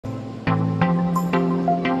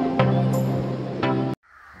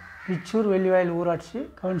விச்சூர் வெள்ளிவாயில் ஊராட்சி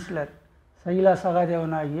கவுன்சிலர் சகிலா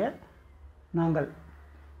சகாதேவன் ஆகிய நாங்கள்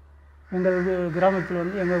எங்கள் கிராமத்தில்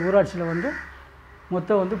வந்து எங்கள் ஊராட்சியில் வந்து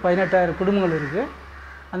மொத்தம் வந்து 18,000 குடும்பங்கள் இருக்குது.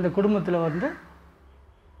 அந்த குடும்பத்தில் வந்து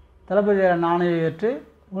தளபதி ஆணையை ஏற்று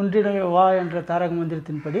ஒன்றிணைய வா என்ற தாரக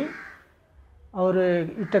மந்திரத்தின்படி அவர்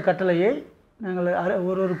இட்ட கட்டளையை நாங்கள்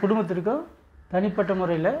ஒரு குடும்பத்திற்கும் தனிப்பட்ட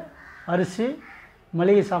முறையில் அரிசி,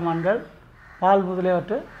 மளிகை சாமான்கள், பால்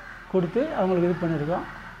முதலியவற்றை கொடுத்து அவங்களுக்கு இது பண்ணியிருக்கோம்.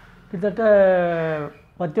 கிட்டத்தட்ட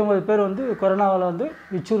 19 பேர் வந்து கொரோனாவில் வந்து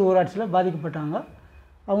விச்சூர் ஊராட்சியில் பாதிக்கப்பட்டாங்க.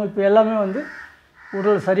 அவங்க இப்போ எல்லாமே வந்து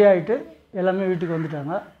உடல் சரியாயிட்டு எல்லாமே வீட்டுக்கு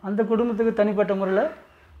வந்துட்டாங்க. அந்த குடும்பத்துக்கு தனிப்பட்ட முறையில்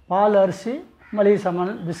பால், அரிசி, மளிகை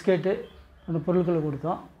சாமான், பிஸ்கெட்டு அந்த பொருட்களை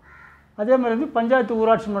கொடுத்தோம். அதே மாதிரி வந்து பஞ்சாயத்து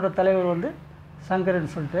ஊராட்சி மன்ற தலைவர் வந்து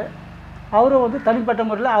சங்கரன் சொல்லிட்டு அவரும் வந்து தனிப்பட்ட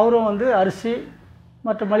முறையில் அவரும் வந்து அரிசி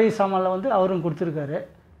மற்ற மளிகை சாமானில் வந்து அவரும் கொடுத்துருக்காரு.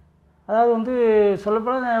 அதாவது வந்து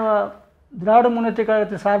சொல்லப்போனால் திராவிட முன்னேற்ற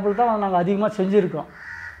கழகத்தின் சார்பில் தான் நாங்கள் அதிகமாக செஞ்சுருக்கோம்.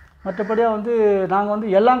 மற்றபடியாக வந்து நாங்கள் வந்து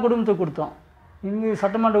எல்லா குடும்பத்துக்கும் கொடுத்தோம். இங்கே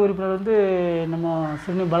சட்டமன்ற உறுப்பினர் வந்து நம்ம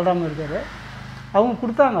சிறுனி பலராம இருக்கார். அவங்க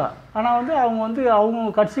கொடுத்தாங்க. ஆனால் வந்து அவங்க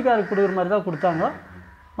கட்சிக்காரருக்கு கொடுக்குற மாதிரி தான் கொடுத்தாங்க.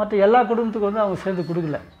 மற்ற எல்லா குடும்பத்துக்கும் வந்து அவங்க சேர்ந்து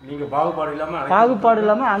கொடுக்கல. நீங்கள் பாகுபாடு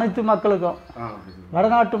இல்லாமல் அனைத்து மக்களுக்கும்,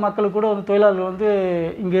 வடநாட்டு மக்களுக்கு கூட வந்து தொழிலாளர்கள் வந்து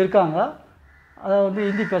இங்கே இருக்காங்க, அதாவது வந்து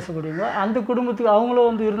ஹிந்தி பேசக்கூடியவங்க, அந்த குடும்பத்துக்கு அவங்களும்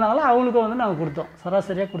வந்து இருந்தாங்களோ அவங்களுக்கும் வந்து நாங்கள் கொடுத்தோம்.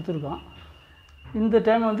 சராசரியாக கொடுத்துருக்கோம். இந்த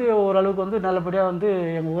டைம் வந்து ஓரளவுக்கு வந்து நல்லபடியாக வந்து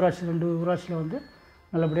எங்கள் ஊராட்சி 2 ஊராட்சியில் வந்து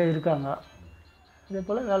நல்லபடியாக இருக்காங்க. இதே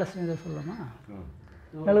போல் வேலை செஞ்ச சொல்லணுமா?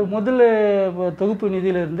 எனக்கு முதல்ல தொகுப்பு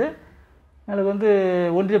நிதியிலிருந்து எனக்கு வந்து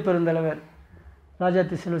ஒன்றிய பெருந்தலைவர்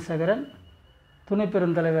ராஜாத்தி செல்வசேகரன், துணை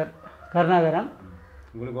பெருந்தலைவர் கருணாகரன்,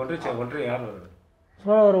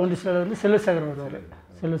 சோழவரம் ஒன்றிய செயலர் வந்து செல்வசேகரன் வருவார்.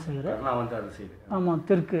 செல்வசேகரன் ஆமாம்.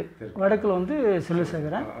 தெற்கு வடக்கில் வந்து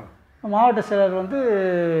செல்வசேகரன், மாவட்ட செயலர் வந்து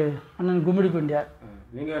அண்ணன் கும்மிடி பண்டியார்.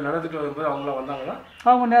 நீங்கள் நடந்துட்டு வரும்போது அவங்களாம் வந்தாங்களா?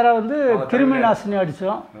 அவங்க நேராக வந்து கிருமி நாசினி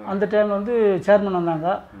அடித்தோம். அந்த டைமில் வந்து சேர்மன் வந்தாங்க.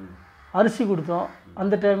 அரிசி கொடுத்தோம்.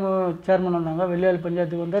 அந்த டைமு சேர்மன் வந்தாங்க. வெள்ளியாள்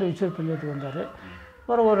பஞ்சாயத்துக்கு வந்தார், விச்சூர் பஞ்சாயத்துக்கு வந்தார்.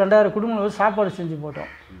 அப்புறம் ஒரு 2000 குடும்பங்கள் வந்து சாப்பாடு செஞ்சு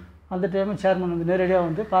போட்டோம். அந்த டைமு சேர்மன் வந்து நேரடியாக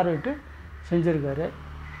வந்து பார்வையிட்டு செஞ்சுருக்காரு.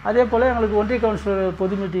 அதே போல் எங்களுக்கு ஒன்றிய கவுன்சிலர்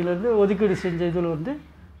பொது மீட்டிங்கிலேருந்து ஒதுக்கீடு செஞ்ச இதில் வந்து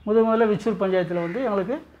முதல்ல விச்சூர் பஞ்சாயத்தில் வந்து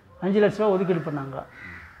எங்களுக்கு 5 லட்ச ரூபா ஒதுக்கீடு பண்ணாங்க.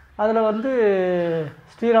 அதில் வந்து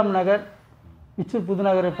ஸ்ரீராம் நகர், விச்சூர்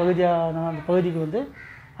புதுநகர பகுதியான அந்த பகுதிக்கு வந்து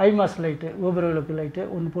ஐமாஸ் லைட்டு, கோபுர விளக்கு லைட்டு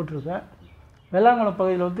ஒன்று போட்டிருக்கேன். வெள்ளாங்குளம்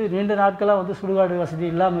பகுதியில் வந்து நீண்ட நாட்களாக வந்து சுடுகாடு வசதி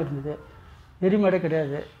இல்லாமல் இருந்தது, எரிமேடை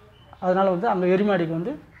கிடையாது. அதனால் வந்து அங்கே எரிமேடைக்கு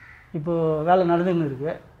வந்து இப்போது வேலை நடந்துன்னு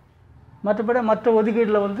இருக்குது. மற்றபடி மற்ற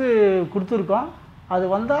ஒதுக்கீட்டில் வந்து கொடுத்துருக்கோம். அது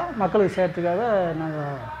வந்தால் மக்களுக்கு செய்கிறதுக்காக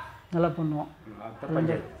நாங்கள் நல்லா பண்ணுவோம்.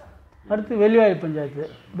 அடுத்து வெள்ளிவாயில் பஞ்சாயத்து.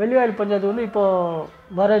 வெள்ளிவாயில் பஞ்சாயத்து வந்து இப்போது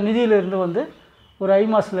வர நிதியிலிருந்து வந்து ஒரு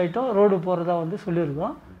ஐமாஸ் லைட்டும் ரோடு போகிறதா வந்து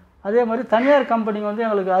சொல்லியிருக்கோம். அதே மாதிரி தனியார் கம்பெனிங்க வந்து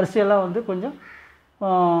எங்களுக்கு அரிசியெல்லாம் வந்து கொஞ்சம்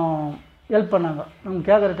ஹெல்ப் பண்ணாங்க. நம்ம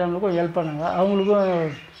கேட்குற டைமில் கொஞ்சம் ஹெல்ப் பண்ணாங்க. அவங்களுக்கும்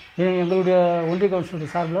எங்களுடைய ஒன்றிய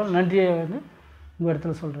கவுன்சிலர் சார்பில் நன்றியை வந்து உங்கள்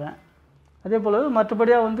இடத்துல சொல்கிறேன். அதே போல்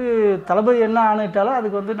மற்றபடியாக வந்து தளபதி என்ன ஆணையிட்டாலும்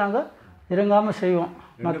அதுக்கு வந்து நாங்கள் இறங்காமல் செய்வோம்.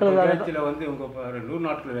 மக்களுக்காக வந்து உங்கள் 100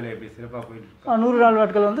 நாட்கள் வேலை எப்படி சிறப்பாக போயிட்டு 100 நாள்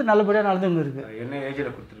நாட்கள் வந்து நல்லபடியாக நடந்துன்னு இருக்குது. என்ன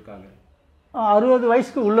ஏஜில் கொடுத்துருக்காங்க? 60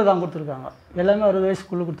 வயசுக்கு உள்ளே தான் கொடுத்துருக்காங்க. எல்லாமே 60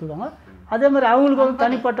 வயசுக்குள்ளே கொடுத்துருக்காங்க. அதே மாதிரி அவங்களுக்கு வந்து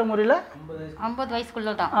தனிப்பட்ட முறையில் 50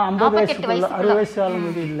 வயசுக்குள்ளே தான், 50 வயசுக்குள்ள 60 வயசு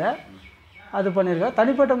ஆளுங்க இல்லை அது பண்ணியிருக்கோம்.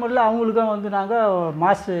 தனிப்பட்ட முறையில் அவங்களுக்கும் வந்து நாங்கள்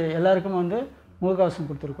மாசு எல்லாருக்கும் வந்து முகக்கவசம்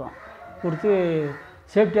கொடுத்துருக்கோம். கொடுத்து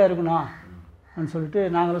சேஃப்டியாக இருக்கணும் அப்படின்னு சொல்லிட்டு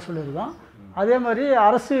நாங்களும் சொல்லியிருக்கோம். அதே மாதிரி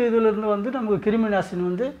அரசு இதிலிருந்து வந்து நமக்கு கிருமி நாசினி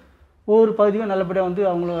வந்து ஒவ்வொரு பகுதியும் நல்லபடியாக வந்து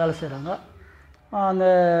அவங்களும் வேலை செய்கிறாங்க. அந்த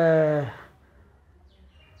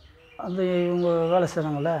அந்த இவங்க வேலை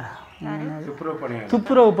செய்கிறாங்கள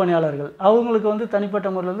துப்புரவு பணியாளர்கள் அவங்களுக்கு வந்து தனிப்பட்ட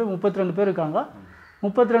முறையில் வந்து 32 பேர் இருக்காங்க.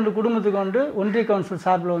 32 குடும்பத்துக்கு வந்து ஒன்றிய கவுன்சில்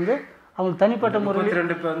சார்பில் வந்து அவங்களுக்கு தனிப்பட்ட முறையில்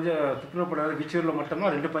விச்சூரில் மட்டுமா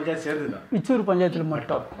 2 பஞ்சாயத்து சேர்ந்து விச்சூர் பஞ்சாயத்தில்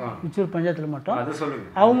மட்டும்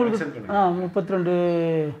அவங்களுக்கு 32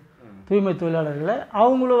 தூய்மை தொழிலாளர்களை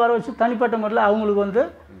அவங்களும் வர வச்சு தனிப்பட்ட முறையில் அவங்களுக்கு வந்து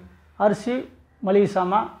அரிசி, மளிகை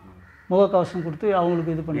சாமான், முகக்கவசம் கொடுத்து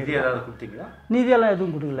அவங்களுக்கு இது பண்ணி நிதியெல்லாம்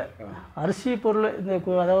எதுவும் கொடுக்கல. அரிசி பொருள் இந்த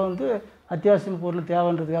அதாவது வந்து அத்தியாவசிய பொருள்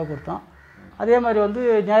தேவைன்றதுக்காக கொடுத்தோம். அதே மாதிரி வந்து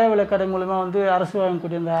நியாய விலை கடை மூலமா வந்து அரசு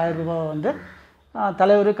வழங்கக்கூடிய இந்த 1000 ரூபாய் வந்து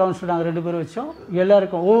தலைவர், கவுன்சிலர் நாங்கள் 2 பேரும் வச்சோம்.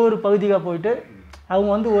 எல்லாருக்கும் ஒவ்வொரு பகுதியாக போயிட்டு அவங்க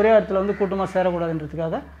வந்து ஒரே இடத்துல வந்து கூட்டமாக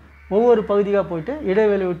சேரக்கூடாதுன்றதுக்காக ஒவ்வொரு பகுதியாக போயிட்டு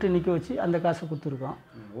இடைவெளி விட்டு நிற்க வச்சு அந்த காசை கொடுத்துருக்கோம்.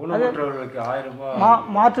 அதே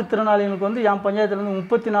மாற்றுத்திறனாளிகளுக்கு வந்து என் பஞ்சாயத்துலேருந்து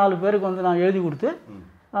 34 பேருக்கு வந்து நான் எழுதி கொடுத்து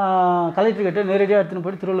கலெக்டர்கிட்ட நேரடியாக எடுத்துன்னு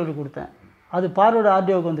போய்ட்டு திருவள்ளூருக்கு கொடுத்தேன். அது பார்வோட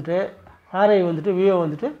ஆர்டிஓக்கு வந்துட்டு, ஆர்ஐ வந்துட்டு, விஓ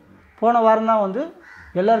வந்துட்டு போன வாரம் தான் வந்து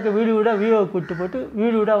எல்லாருக்கும் வீடு வீடாக விஓ கூப்பிட்டு போட்டு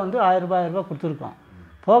வீடு வீடாக வந்து 1000 ரூபாய் கொடுத்துருக்கோம்.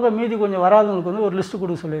 போக மீதி கொஞ்சம் வராதவங்களுக்கு வந்து ஒரு லிஸ்ட்டு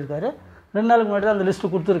கொடுக்க சொல்லியிருக்காரு. 2 நாளுக்கு முன்னாடி தான் அந்த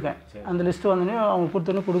லிஸ்ட்டு கொடுத்துருக்கேன். அந்த லிஸ்ட்டு வந்தோடனே அவங்க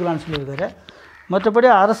கொடுத்தோன்னே கொடுக்கலான்னு சொல்லியிருக்காரு. மற்றபடி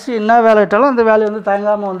அரசு என்ன வேலை இட்டாலும் அந்த வேலையை வந்து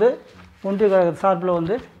தயங்காமல் வந்து ஒன்றிய கழக சார்பில்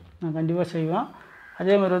வந்து நான் கண்டிப்பாக செய்வோம்.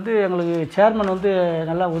 அதேமாதிரி வந்து எங்களுக்கு சேர்மன் வந்து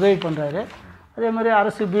நல்லா உதவி பண்ணுறாரு. அதேமாதிரி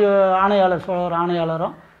அரசு ஆணையாளர் ஒரு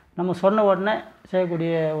ஆணையாளரும் நம்ம சொன்ன உடனே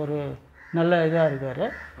செய்யக்கூடிய ஒரு நல்ல இதாக இருக்கார்.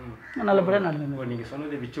 நல்லபடியாக நடந்து. நீங்கள்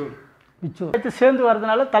சொன்னது விச்சு சேர்ந்து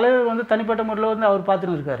வரதுனால தலைவர் வந்து தனிப்பட்ட முறையில் வந்து அவர்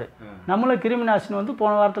பார்த்துன்னு இருக்கார். நம்மளும் கிருமி நாசினி வந்து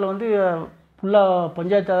போன வாரத்தில் வந்து ஃபுல்லாக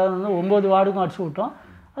பஞ்சாயத்து அதாவது வந்து 9 வார்டுக்கும் அடிச்சு விட்டோம்.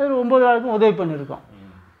 அதில் 9 வார்டுக்கும் உதவி பண்ணியிருக்கோம்.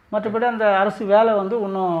 மற்றபடி அந்த அரசு வேலை வந்து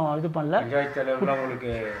இன்னும் இது பண்ணல.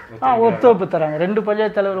 ஒத்துழைப்பு தராங்க. 2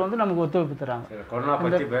 பஞ்சாயத்து தலைவர் வந்து நமக்கு ஒத்துழைப்பு தராங்க.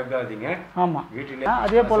 ஆமாம்.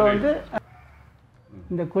 அதே போல் வந்து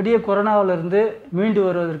இந்த கொடிய கொரோனாவிலிருந்து மீண்டு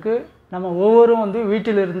வருவதற்கு நம்ம ஒவ்வொருவரும் வந்து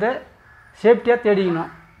வீட்டிலிருந்த சேஃப்டியாக தேடிக்கணும்.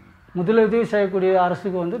 முதலுதவி செய்யக்கூடிய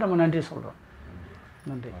அரசுக்கு வந்து நம்ம நன்றி சொல்கிறோம்.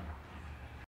 நன்றி.